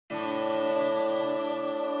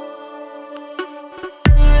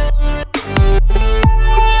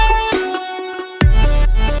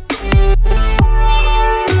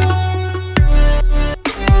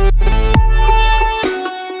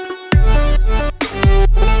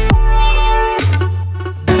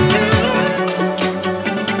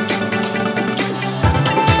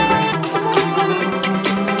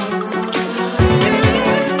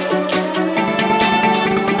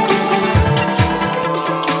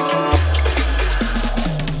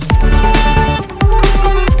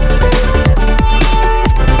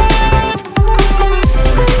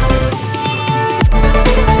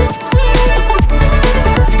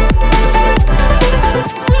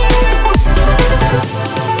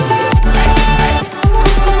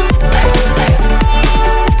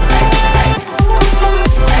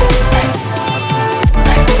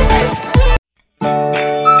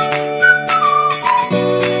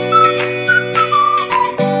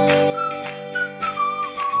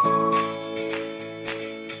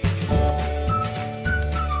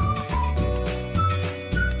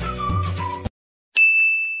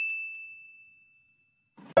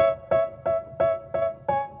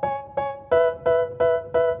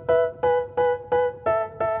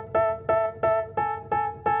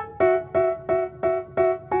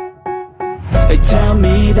tell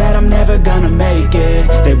me that I'm never gonna make it.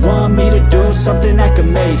 They want me to do something that could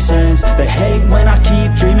make sense. They hate when I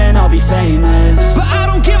keep dreaming I'll be famous, but I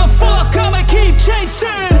don't give a fuck, I'ma keep chasing.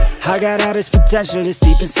 I got all this potential that's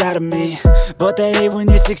deep inside of me, but they hate when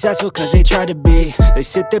you're successful cause they try to be. They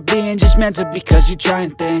sit there being judgmental because you're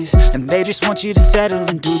trying things, and they just want you to settle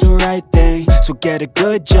and do the right thing. So get a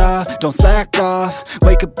good job, don't slack off.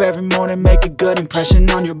 Wake up every morning, make a good impression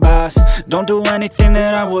on your boss. Don't do anything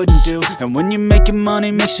that I wouldn't do, and when you're making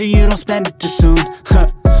money, make sure you don't spend it too soon.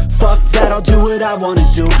 Fuck that, I'll do what I wanna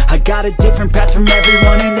do. I got a different path from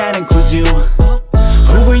everyone, and that includes you.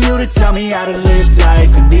 Who are you to tell me how to live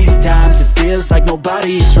life? In these times it feels like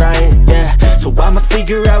nobody's right, yeah. So I'ma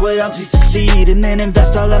figure out what else we succeed, and then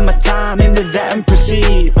invest all of my time into that and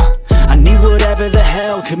proceed. I need whatever the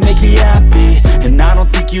hell could make me happy, and I don't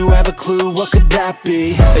think you have a clue what could that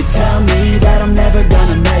be. They tell me that I'm never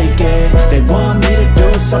gonna make it. They want me to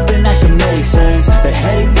do something that could make sense. They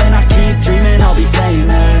hate when I keep dreaming I'll be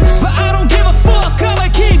famous, but I don't give a fuck,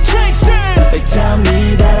 I'ma keep chasing. They tell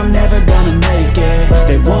me that I'm never gonna make it.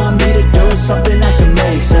 They want me to do something that can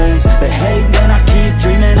make sense. They hate when I keep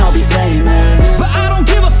dreaming I'll be famous, but I don't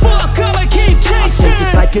give a fuck, I'ma keep chasing. I think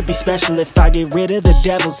this life could be special if I get rid of the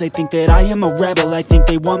devils. They think that I am a rebel, I think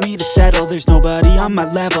they want me to settle. There's nobody on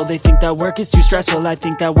my level, they think that work is too stressful. I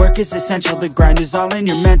think that work is essential, the grind is all in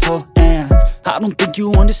your mental. And I don't think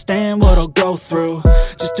you understand what I'll go through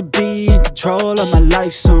just to be in control of my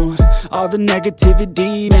life soon. All the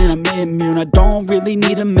negativity, man, I'm immune. I don't really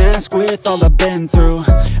need a mask with all I've been through.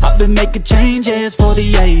 I've been making changes for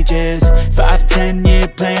the ages. 5-10 year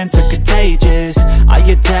plans are contagious. I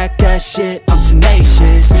attack that shit, I'm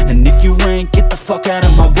tenacious. And if you ain't, get the fuck out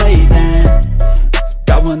of my way then.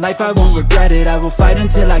 Got one life, I won't regret it. I will fight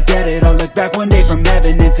until I get it. I'll look back one day from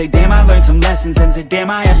heaven and say damn, I learned some lessons. And say damn,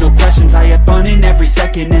 I have no questions. I had fun in every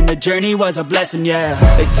second, and the journey was a blessing, yeah.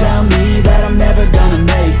 They tell me that I'm never gonna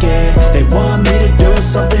make it. They want me to do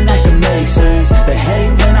something that can make sense. They hate